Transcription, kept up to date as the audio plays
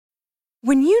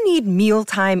When you need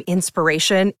mealtime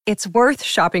inspiration, it's worth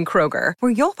shopping Kroger,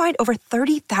 where you'll find over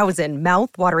 30,000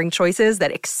 mouth-watering choices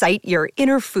that excite your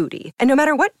inner foodie. And no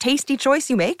matter what tasty choice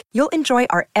you make, you'll enjoy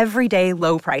our everyday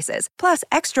low prices, plus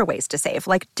extra ways to save,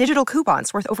 like digital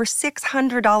coupons worth over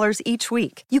 $600 each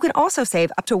week. You can also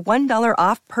save up to $1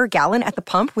 off per gallon at the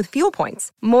pump with fuel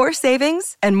points. More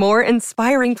savings and more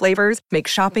inspiring flavors make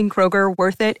shopping Kroger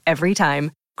worth it every time.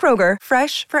 Kroger,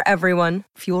 fresh for everyone.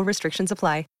 Fuel restrictions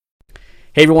apply.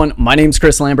 Hey everyone, my name's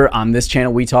Chris Lambert. On this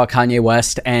channel, we talk Kanye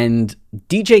West, and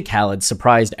DJ Khaled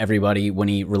surprised everybody when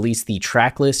he released the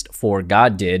track list for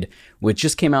God Did, which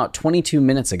just came out 22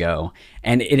 minutes ago,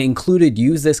 and it included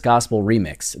Use This Gospel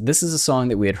Remix. This is a song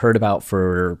that we had heard about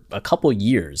for a couple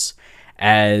years,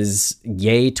 as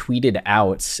Ye tweeted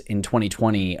out in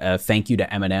 2020 a thank you to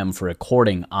Eminem for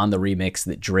recording on the remix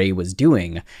that Dre was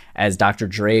doing, as Dr.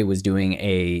 Dre was doing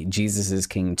a Jesus is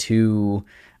King 2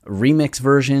 remix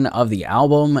version of the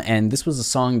album, and this was a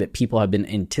song that people have been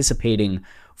anticipating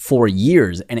for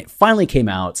years, and it finally came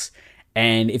out.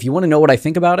 And if you want to know what I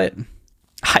think about it,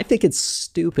 I think it's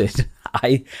stupid.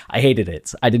 I hated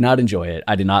it. I did not enjoy it.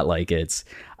 I did not like it.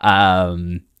 Let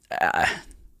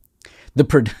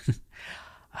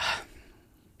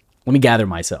me gather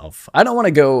myself. I don't want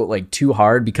to go like too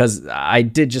hard, because I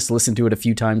did just listen to it a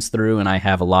few times through, and I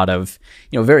have a lot of,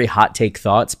 very hot take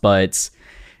thoughts, but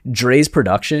Dre's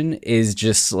production is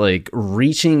just like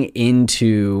reaching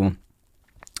into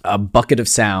a bucket of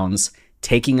sounds,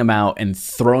 taking them out and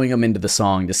throwing them into the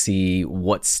song to see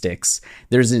what sticks.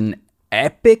 There's an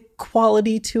epic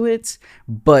quality to it,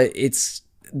 but it's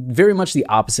very much the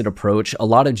opposite approach. A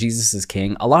lot of Jesus is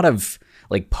King, a lot of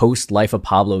like post Life of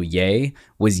Pablo Ye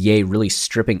was Ye really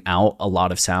stripping out a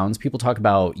lot of sounds. People talk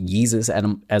about Yeezus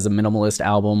as a minimalist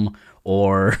album,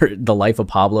 or The Life of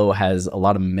Pablo has a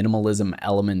lot of minimalism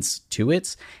elements to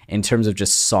it in terms of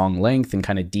just song length and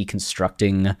kind of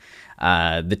deconstructing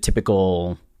the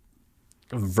typical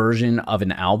version of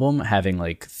an album, having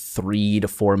like 3 to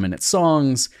 4 minute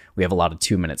songs. We have a lot of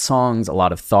 2-minute songs. A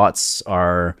lot of thoughts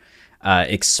are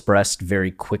expressed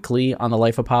very quickly on The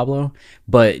Life of Pablo,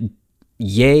 but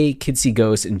Ye, Kids See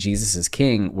Ghosts, and Jesus is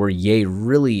King were Ye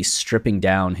really stripping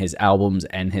down his albums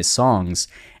and his songs,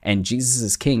 and Jesus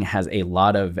is King has a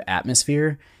lot of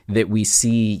atmosphere that we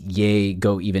see Ye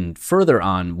go even further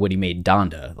on when he made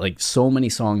Donda. Like, so many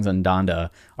songs on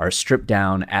Donda are stripped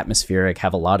down, atmospheric,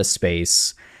 have a lot of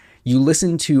space. You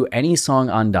listen to any song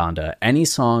on Donda, any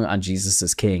song on Jesus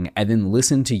is King, and then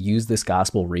listen to Use This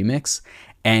Gospel Remix,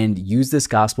 and Use This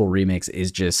Gospel Remix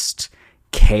is just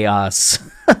chaos,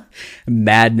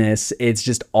 madness. It's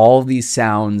just all these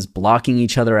sounds blocking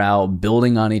each other out,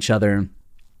 building on each other.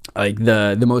 Like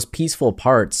the most peaceful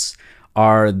parts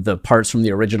are the parts from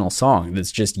the original song.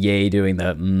 That's just Ye doing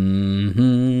the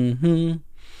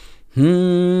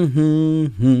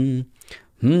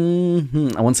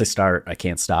once I start, I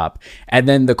can't stop. And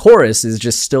then the chorus is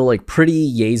just still like pretty.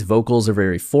 Ye's vocals are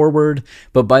very forward,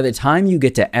 but by the time you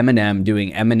get to Eminem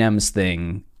doing Eminem's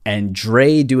thing and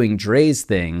Dre doing Dre's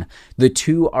thing, the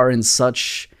two are in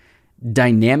such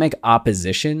dynamic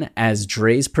opposition as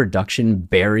Dre's production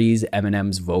buries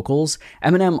Eminem's vocals.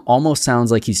 Eminem almost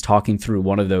sounds like he's talking through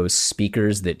one of those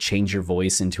speakers that change your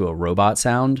voice into a robot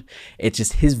sound. It's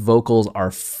just his vocals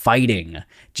are fighting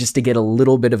just to get a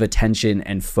little bit of attention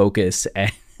and focus,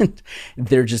 and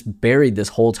they're just buried this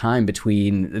whole time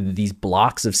between these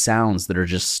blocks of sounds that are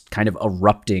just kind of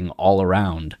erupting all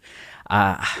around.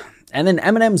 And then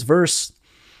Eminem's verse,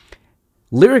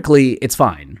 lyrically, it's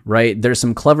fine, right? There's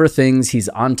some clever things. He's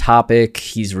on topic.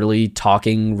 He's really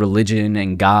talking religion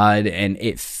and God, and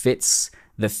it fits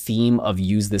the theme of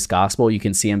Use This Gospel. You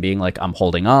can see him being like, I'm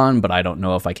holding on, but I don't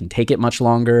know if I can take it much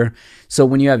longer. So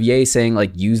when you have Ye saying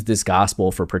like, use this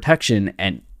gospel for protection,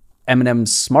 and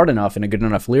Eminem's smart enough and a good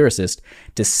enough lyricist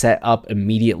to set up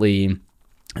immediately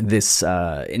this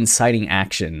inciting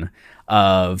action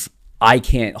of, I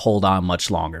can't hold on much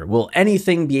longer. Will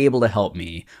anything be able to help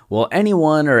me? Will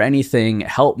anyone or anything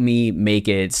help me make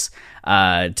it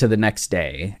to the next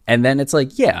day? And then it's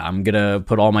like, yeah, I'm going to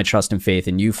put all my trust and faith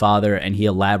in you, Father. And he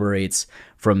elaborates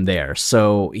from there.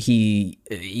 So he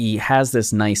has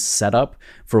this nice setup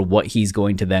for what he's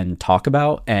going to then talk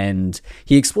about. And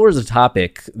he explores the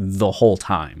topic the whole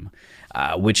time.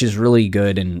 Which is really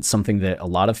good and something that a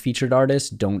lot of featured artists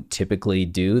don't typically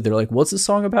do. They're like, "What's the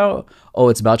song about?" "Oh,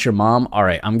 it's about your mom." "All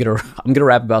right, I'm gonna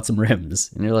rap about some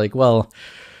rims." And you're like, "Well,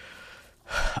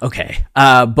 okay."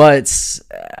 But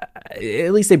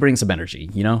at least they bring some energy,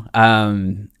 you know.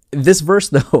 This verse,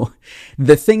 though,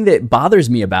 the thing that bothers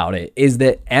me about it is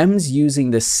that M's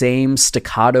using the same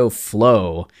staccato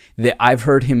flow that I've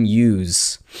heard him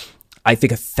use I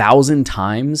think 1,000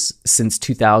 times since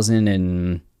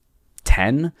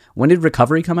 2010. When did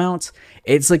Recovery come out?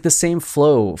 It's like the same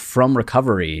flow from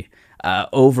Recovery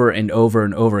over and over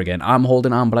and over again. I'm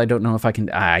holding on, but I don't know if I can.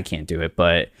 I can't do it,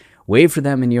 but wave for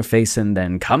them in your face and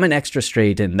then come in extra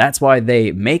straight. And that's why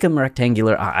they make them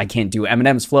rectangular. I can't do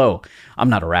Eminem's flow. I'm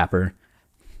not a rapper.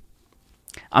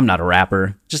 I'm a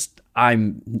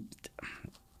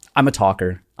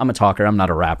talker. I'm not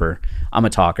a rapper. I'm a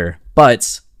talker.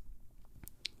 But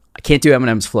I can't do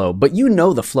Eminem's flow. But you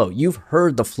know the flow. You've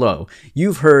heard the flow.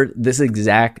 You've heard this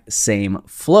exact same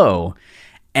flow.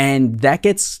 And that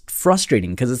gets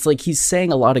frustrating because it's like he's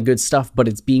saying a lot of good stuff, but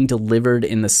it's being delivered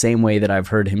in the same way that I've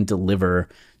heard him deliver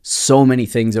so many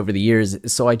things over the years.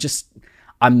 So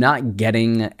I'm not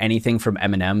getting anything from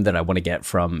Eminem that I want to get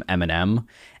from Eminem.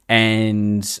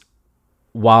 And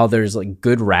while there's like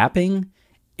good rapping,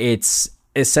 it's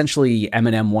essentially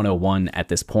Eminem 101 at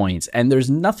this point. And there's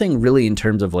nothing really in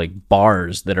terms of like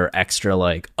bars that are extra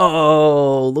like,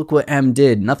 oh, look what M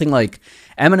did. Nothing like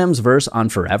Eminem's verse on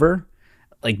Forever.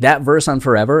 Like that verse on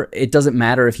Forever, it doesn't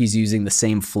matter if he's using the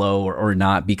same flow or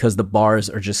not because the bars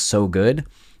are just so good.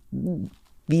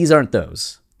 These aren't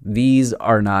those. These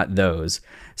are not those.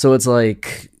 So it's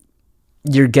like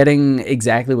you're getting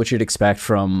exactly what you'd expect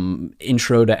from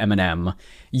intro to Eminem.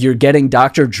 You're getting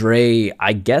Dr. Dre,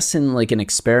 I guess, in like an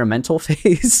experimental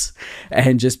phase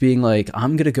and just being like,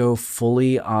 I'm going to go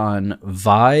fully on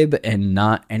vibe and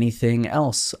not anything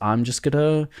else. I'm just going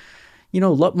to,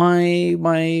 let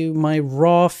my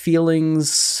raw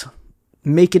feelings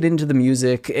make it into the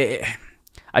music.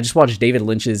 I just watched David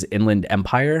Lynch's Inland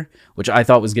Empire, which I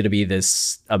thought was going to be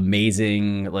this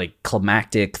amazing, like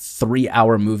climactic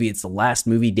 3-hour movie. It's the last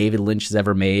movie David Lynch has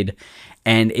ever made.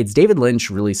 And it's David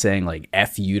Lynch really saying like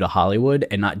F you to Hollywood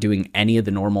and not doing any of the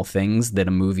normal things that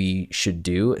a movie should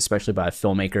do, especially by a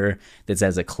filmmaker that's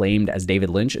as acclaimed as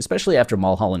David Lynch, especially after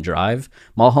Mulholland Drive.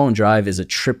 Mulholland Drive is a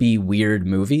trippy, weird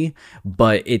movie,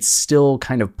 but it still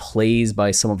kind of plays by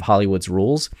some of Hollywood's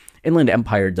rules. Inland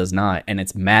Empire does not, and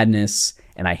it's madness,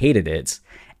 and I hated it.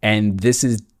 And this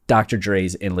is Dr.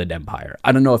 Dre's Inland Empire.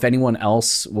 I don't know if anyone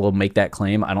else will make that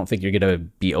claim. I don't think you're going to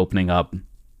be opening up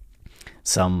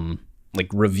some like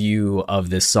review of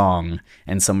this song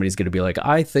and somebody's going to be like,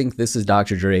 I think this is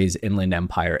Dr. Dre's Inland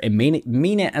Empire and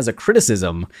mean it as a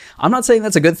criticism. I'm not saying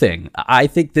that's a good thing. I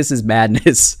think this is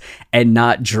madness and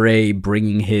not Dre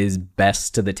bringing his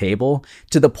best to the table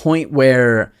to the point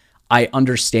where I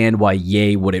understand why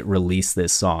Ye wouldn't release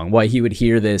this song, why he would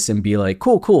hear this and be like,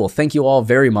 cool. Thank you all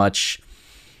very much.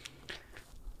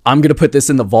 I'm going to put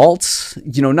this in the vault,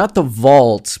 not the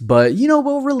vault, but,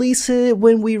 we'll release it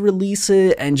when we release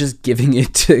it and just giving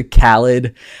it to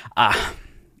Khaled.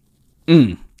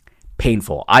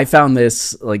 Painful. I found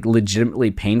this like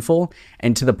legitimately painful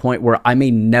and to the point where I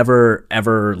may never,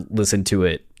 ever listen to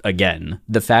it again.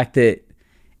 The fact that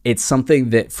it's something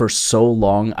that for so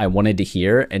long I wanted to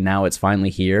hear and now it's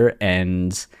finally here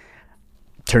and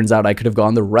turns out I could have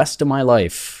gone the rest of my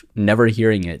life never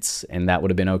hearing it and that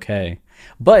would have been okay.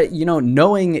 But,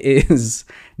 knowing is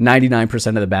 99%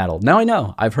 of the battle. Now I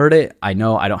know. I've heard it. I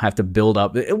know I don't have to build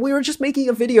up. We were just making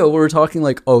a video where we're talking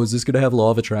like, oh, is this going to have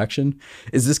Law of Attraction?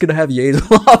 Is this going to have Ye's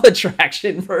Law of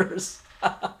Attraction verse?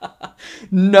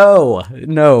 No,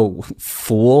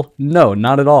 fool. No,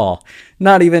 not at all.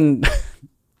 Not even...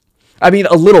 I mean,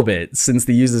 a little bit, since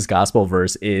the Use This Gospel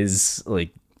verse is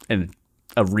like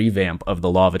a revamp of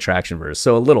the Law of Attraction verse.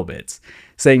 So a little bit.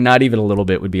 Saying not even a little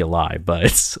bit would be a lie,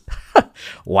 but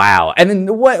wow. And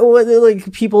then what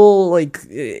like people like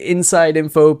inside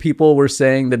info people were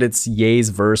saying that it's Ye's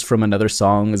verse from another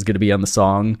song is going to be on the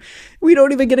song. We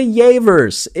don't even get a Ye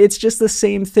verse. It's just the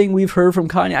same thing we've heard from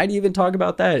Kanye. I didn't even talk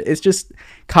about that. It's just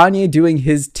Kanye doing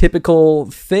his typical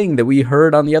thing that we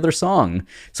heard on the other song.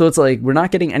 So it's like we're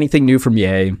not getting anything new from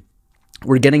Ye.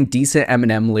 We're getting decent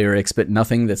Eminem lyrics, but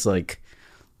nothing that's like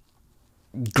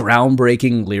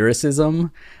groundbreaking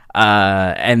lyricism,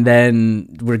 and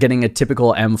then we're getting a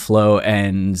typical M flow,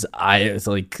 and it's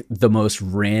like the most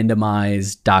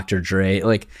randomized Dr. Dre,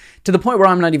 like to the point where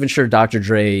I'm not even sure Dr.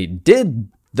 Dre did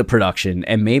the production,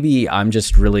 and maybe I'm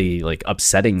just really like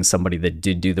upsetting somebody that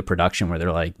did do the production where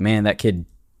they're like, man, that kid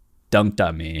dunked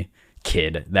on me,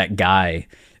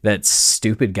 that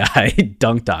stupid guy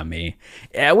dunked on me,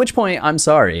 at which point I'm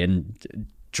sorry, and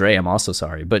Dre, I'm also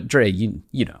sorry, but Dre, you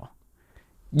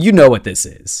know what this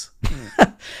is.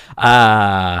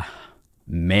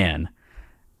 Man.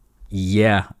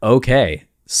 Yeah, okay.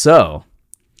 So,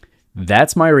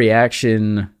 that's my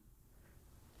reaction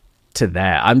to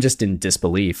that. I'm just in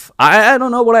disbelief. I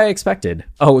don't know what I expected.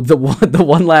 Oh, the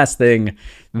one last thing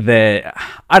that,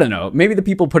 I don't know, maybe the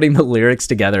people putting the lyrics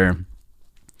together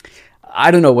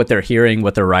I don't know what they're hearing,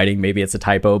 what they're writing. Maybe it's a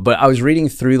typo, but I was reading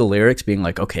through the lyrics being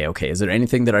like, okay, is there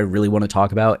anything that I really want to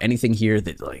talk about? Anything here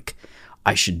that like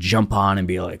I should jump on and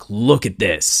be like, look at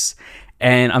this.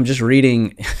 And I'm just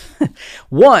reading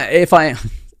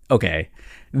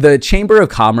the Chamber of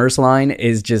Commerce line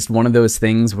is just one of those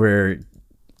things where,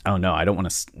 oh no, I don't want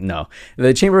to, no.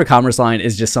 The Chamber of Commerce line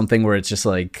is just something where it's just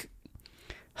like,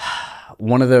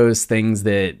 one of those things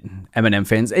that Eminem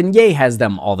fans, and Ye has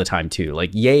them all the time too. Like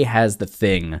Ye has the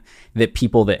thing that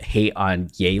people that hate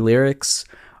on Ye lyrics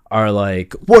are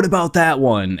like, what about that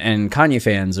one? And Kanye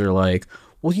fans are like,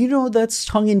 well, you know, that's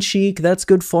tongue in cheek. That's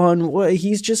good fun. Well,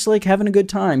 he's just like having a good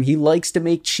time. He likes to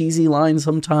make cheesy lines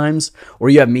sometimes.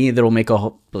 Or you have me that'll make a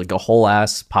whole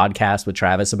ass podcast with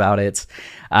Travis about it.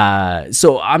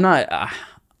 So I'm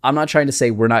not trying to say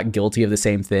we're not guilty of the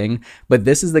same thing, but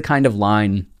this is the kind of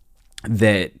line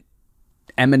that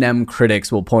Eminem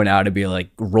critics will point out and be like,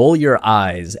 roll your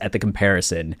eyes at the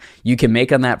comparison you can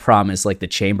make on that promise, like the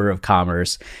Chamber of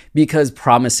Commerce, because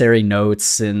promissory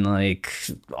notes and like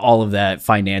all of that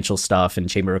financial stuff and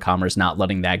Chamber of Commerce not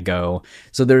letting that go.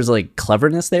 So there's like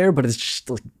cleverness there, but it's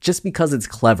just because it's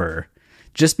clever,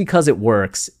 just because it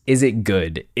works, is it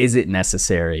good? Is it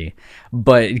necessary?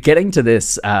 But getting to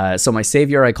this, so my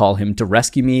savior, I call him to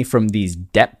rescue me from these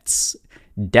depths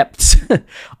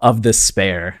of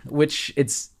despair, which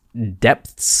it's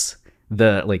depths,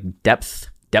 the like depth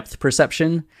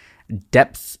perception,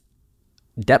 depths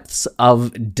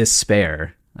of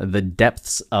despair, the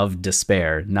depths of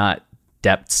despair, not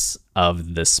depths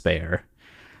of despair.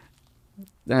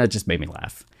 That just made me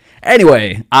laugh.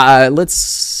 Anyway, I'm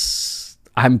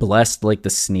blessed like the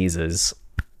sneezes.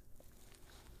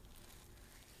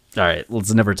 All right,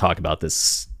 let's never talk about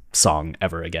this song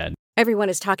ever again. Everyone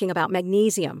is talking about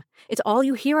magnesium. It's all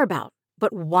you hear about.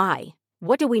 But why?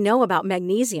 What do we know about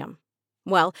magnesium?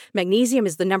 Well, magnesium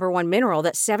is the number one mineral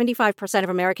that 75% of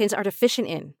Americans are deficient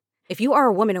in. If you are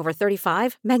a woman over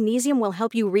 35, magnesium will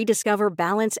help you rediscover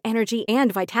balance, energy, and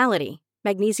vitality.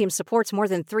 Magnesium supports more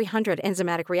than 300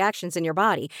 enzymatic reactions in your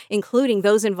body, including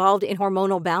those involved in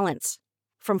hormonal balance.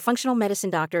 From functional medicine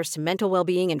doctors to mental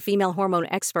well-being and female hormone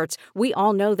experts, we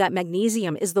all know that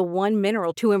magnesium is the one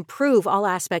mineral to improve all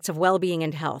aspects of well-being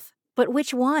and health. But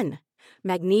which one?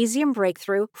 Magnesium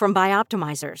Breakthrough from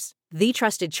Bioptimizers, the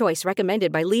trusted choice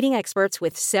recommended by leading experts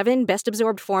with 7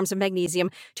 best-absorbed forms of magnesium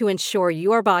to ensure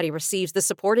your body receives the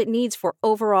support it needs for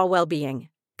overall well-being.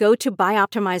 Go to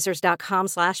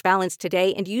bioptimizers.com/balance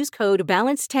today and use code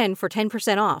BALANCE10 for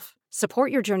 10% off.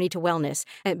 Support your journey to wellness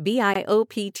at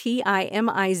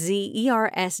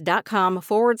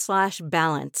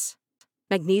bioptimizers.com/balance.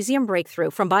 Magnesium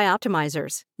Breakthrough from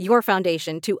Bioptimizers, your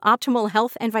foundation to optimal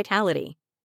health and vitality.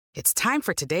 It's time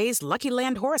for today's Lucky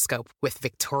Land horoscope with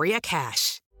Victoria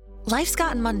Cash. Life's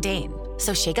gotten mundane,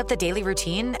 so shake up the daily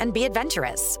routine and be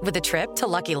adventurous with a trip to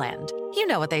Lucky Land. You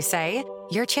know what they say,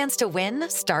 your chance to win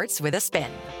starts with a spin.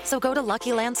 So go to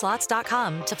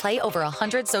LuckyLandSlots.com to play over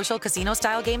 100 social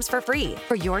casino-style games for free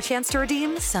for your chance to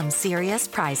redeem some serious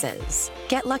prizes.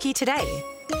 Get lucky today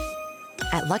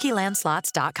at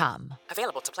LuckyLandSlots.com.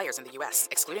 Available to players in the U.S.,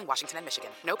 excluding Washington and Michigan.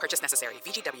 No purchase necessary.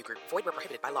 VGW Group. Void where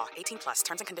prohibited by law. 18+.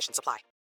 Terms and conditions apply.